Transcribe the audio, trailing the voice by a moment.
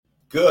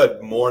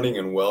Good morning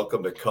and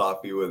welcome to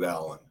Coffee with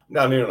Alain.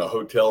 Down here in a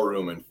hotel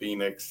room in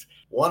Phoenix.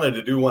 Wanted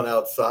to do one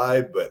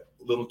outside, but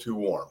a little too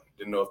warm.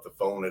 Didn't know if the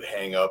phone would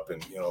hang up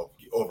and,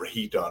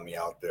 overheat on me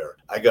out there.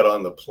 I got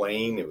on the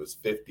plane. It was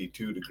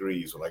 52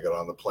 degrees when I got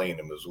on the plane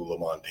in Missoula,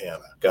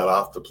 Montana. Got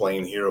off the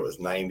plane here. It was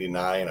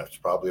 99. It's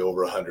probably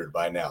over 100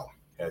 by now.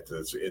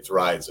 It's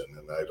rising,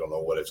 and I don't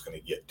know what it's going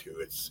to get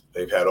to.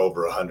 They've had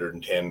over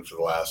 110 for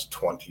the last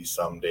 20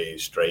 some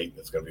days straight.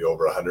 It's going to be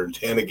over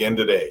 110 again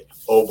today.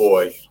 Oh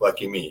boy,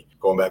 lucky me.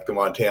 Going back to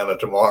Montana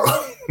tomorrow.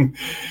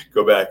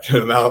 Go back to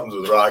the mountains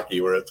with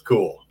Rocky where it's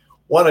cool.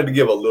 Wanted to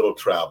give a little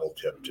travel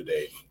tip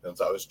today since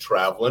I was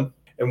traveling.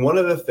 And one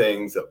of the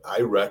things that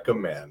I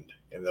recommend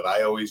and that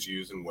I always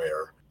use and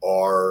wear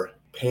are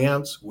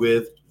pants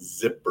with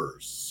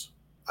zippers.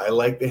 I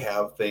like to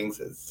have things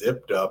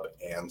zipped up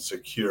and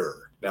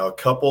secure. Now, a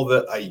couple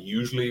that I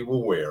usually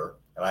will wear,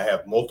 and I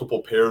have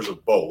multiple pairs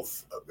of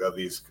both of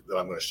these that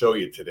I'm going to show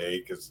you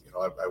today because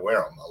I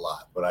wear them a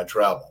lot when I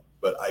travel.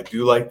 But I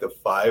do like the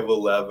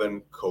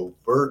 511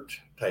 covert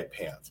type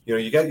pants.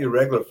 You got your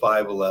regular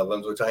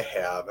 511s, which I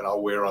have, and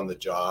I'll wear on the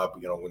job,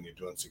 when you're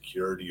doing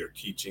security or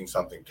teaching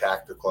something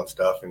tactical and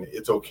stuff. And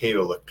it's okay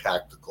to look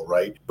tactical,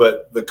 right?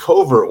 But the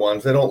covert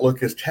ones, they don't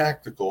look as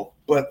tactical,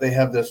 but they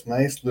have this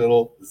nice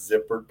little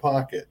zippered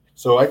pocket.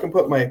 So I can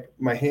put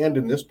my hand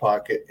in this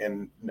pocket,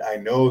 and I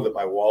know that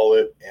my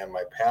wallet and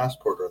my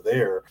passport are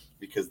there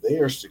because they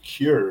are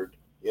secured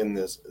in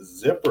this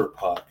zipper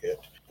pocket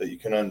that you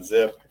can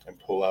unzip and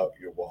pull out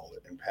your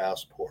wallet and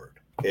passport.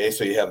 Okay,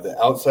 so you have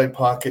the outside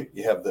pocket,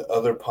 you have the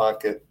other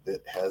pocket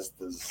that has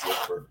the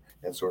zipper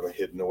and sort of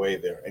hidden away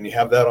there. And you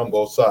have that on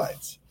both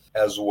sides.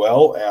 As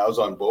well as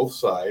on both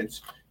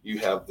sides, you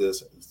have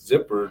this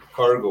zippered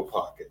cargo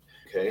pocket.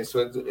 Okay, so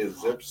it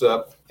zips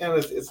up, and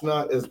it's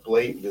not as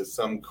blatant as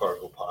some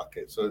cargo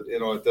pockets. So,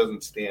 it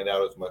doesn't stand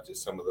out as much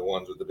as some of the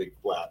ones with the big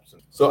flaps.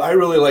 So I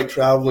really like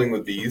traveling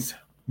with these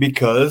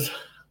because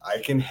I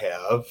can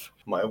have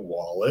my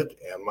wallet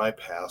and my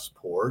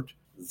passport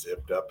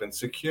zipped up and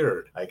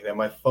secured. I can have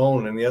my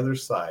phone on the other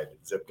side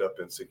zipped up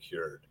and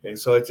secured. And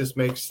so it just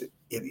makes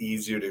it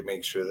easier to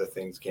make sure that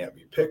things can't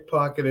be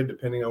pickpocketed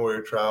depending on where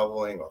you're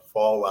traveling or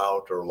fall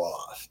out or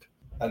lost.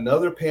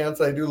 Another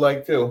pants I do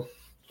like too.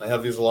 I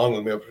have these along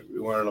with me. I'll be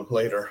wearing them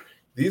later.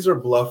 These are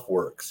Bluff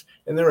Works,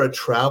 and they're a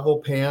travel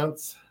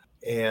pants,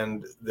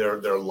 and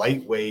they're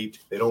lightweight.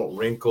 They don't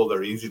wrinkle.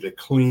 They're easy to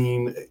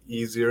clean,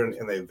 easier,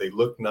 and they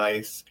look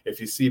nice. If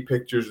you see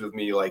pictures of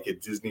me like at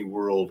Disney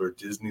World or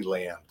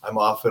Disneyland, I'm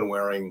often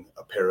wearing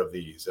a pair of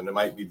these, and it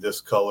might be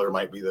this color,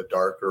 might be the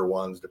darker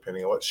ones,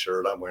 depending on what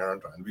shirt I'm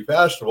wearing. Trying to be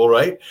fashionable,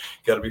 right?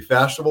 Got to be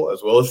fashionable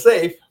as well as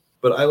safe.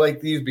 But I like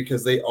these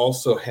because they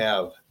also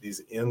have these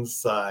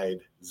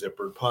inside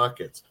zippered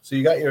pockets. So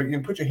you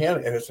can put your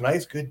hand, and it's a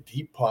nice, good,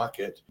 deep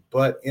pocket.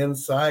 But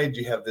inside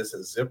you have this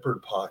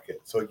zippered pocket.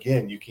 So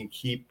again, you can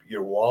keep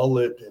your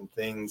wallet and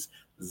things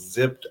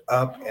zipped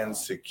up and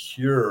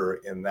secure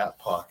in that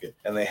pocket.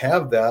 And they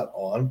have that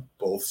on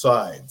both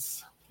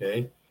sides.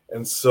 Okay.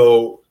 And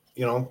so,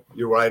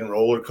 you're riding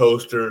roller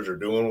coasters or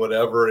doing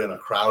whatever in a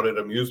crowded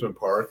amusement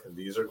park, and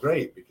these are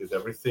great because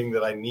everything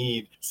that I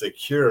need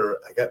secure,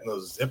 I got in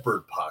those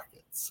zippered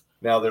pockets.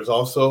 Now, there's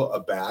also a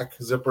back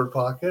zippered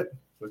pocket,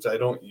 which I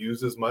don't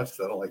use as much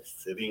because I don't like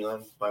sitting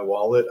on my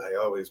wallet. I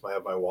always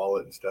have my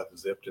wallet and stuff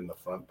zipped in the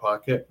front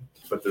pocket,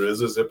 but there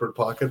is a zippered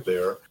pocket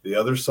there. The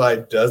other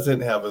side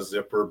doesn't have a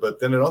zipper, but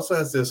then it also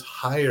has this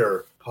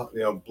higher,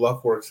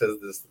 Bluff Works has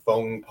this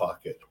phone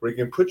pocket where you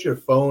can put your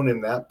phone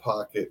in that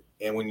pocket,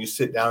 and when you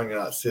sit down, you're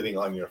not sitting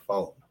on your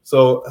phone.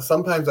 So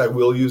sometimes I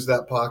will use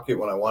that pocket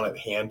when I want it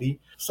handy.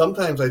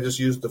 Sometimes I just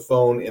use the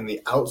phone in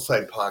the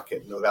outside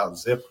pocket without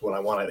zipped when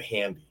I want it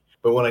handy.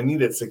 But when I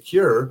need it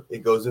secure,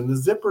 it goes in the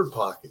zippered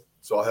pocket.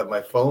 So I'll have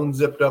my phone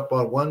zipped up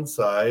on one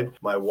side,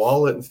 my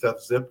wallet and stuff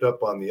zipped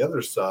up on the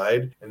other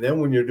side. And then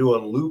when you're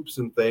doing loops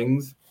and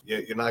things,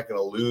 you're not going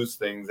to lose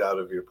things out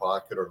of your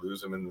pocket or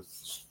lose them in the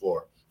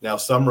floor. Now,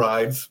 some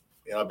rides,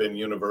 I've been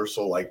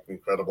Universal, like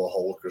Incredible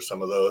Hulk or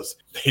some of those.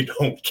 They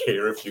don't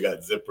care if you got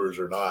zippers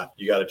or not.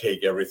 You got to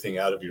take everything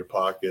out of your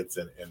pockets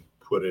and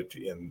put it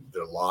in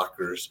their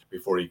lockers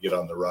before you get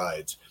on the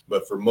rides.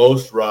 But for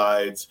most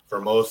rides, for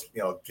most,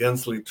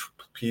 densely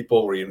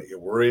people where you're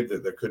worried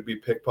that there could be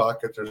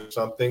pickpockets or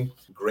something,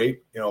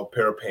 great,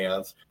 pair of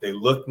pants. They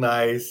look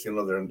nice,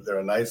 they're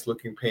a nice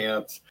looking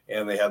pants,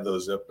 and they have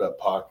those zipped up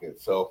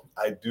pockets. So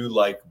I do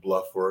like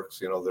Bluff Works,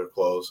 their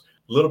clothes.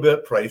 A little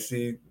bit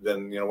pricey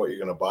than, what you're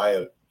going to buy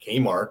at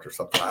Kmart or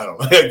something. I don't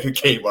know.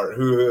 Kmart.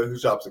 Who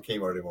shops at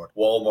Kmart anymore?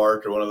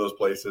 Walmart or one of those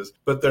places.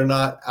 But they're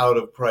not out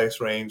of price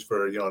range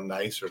for,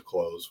 nicer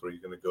clothes where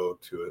you're going to go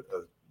to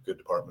a good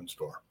department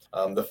store.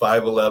 The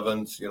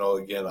 511s,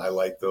 again, I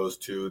like those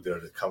too. They're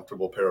a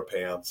comfortable pair of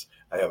pants.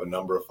 I have a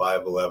number of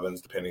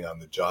 511s depending on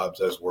the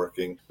jobs I was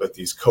working. But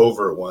these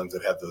covert ones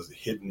that have those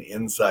hidden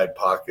inside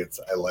pockets,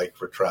 I like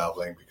for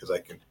traveling because I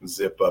can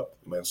zip up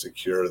and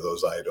secure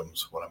those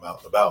items when I'm out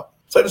and about.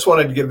 So I just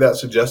wanted to give that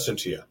suggestion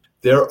to you.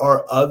 There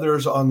are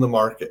others on the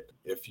market.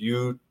 If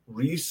you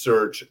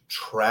research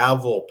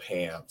travel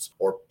pants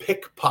or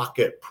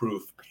pickpocket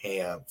proof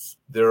pants,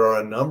 there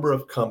are a number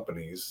of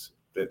companies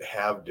that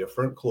have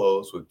different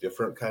clothes with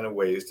different kind of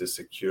ways to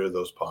secure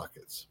those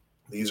pockets.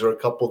 These are a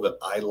couple that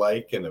I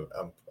like and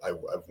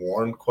I've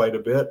worn quite a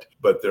bit,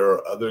 but there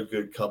are other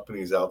good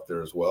companies out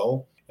there as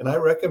well. And I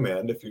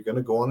recommend, if you're going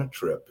to go on a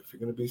trip, if you're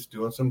going to be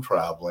doing some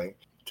traveling,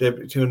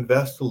 to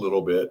invest a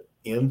little bit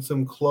in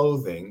some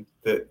clothing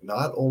that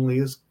not only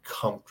is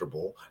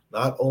comfortable,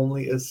 not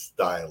only is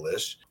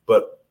stylish,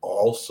 but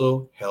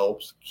also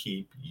helps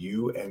keep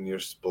you and your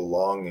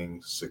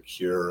belongings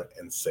secure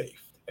and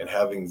safe. And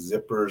having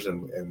zippers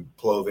and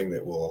clothing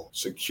that will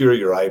secure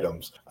your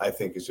items, I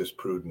think is just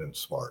prudent and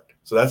smart.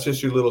 So that's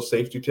just your little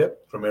safety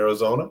tip from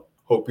Arizona.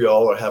 Hope you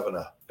all are having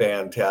a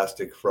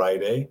fantastic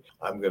Friday.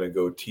 I'm going to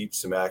go teach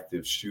some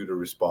active shooter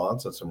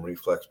response and some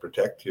reflex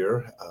protect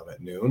here at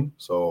noon.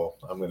 So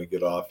I'm going to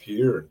get off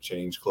here and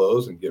change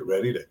clothes and get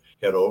ready to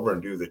head over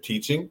and do the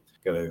teaching.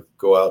 Going to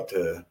go out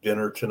to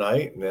dinner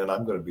tonight, and then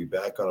I'm going to be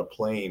back on a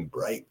plane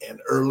bright and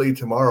early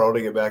tomorrow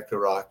to get back to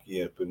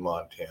Rocky up in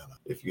Montana.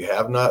 If you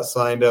have not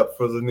signed up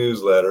for the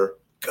newsletter,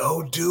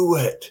 go do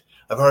it.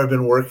 I've already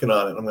been working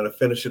on it. I'm going to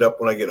finish it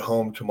up when I get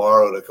home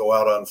tomorrow to go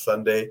out on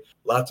Sunday.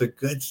 Lots of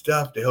good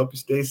stuff to help you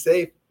stay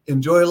safe,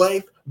 enjoy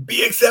life,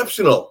 be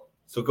exceptional.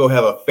 So go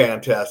have a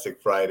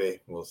fantastic Friday.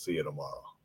 We'll see you tomorrow.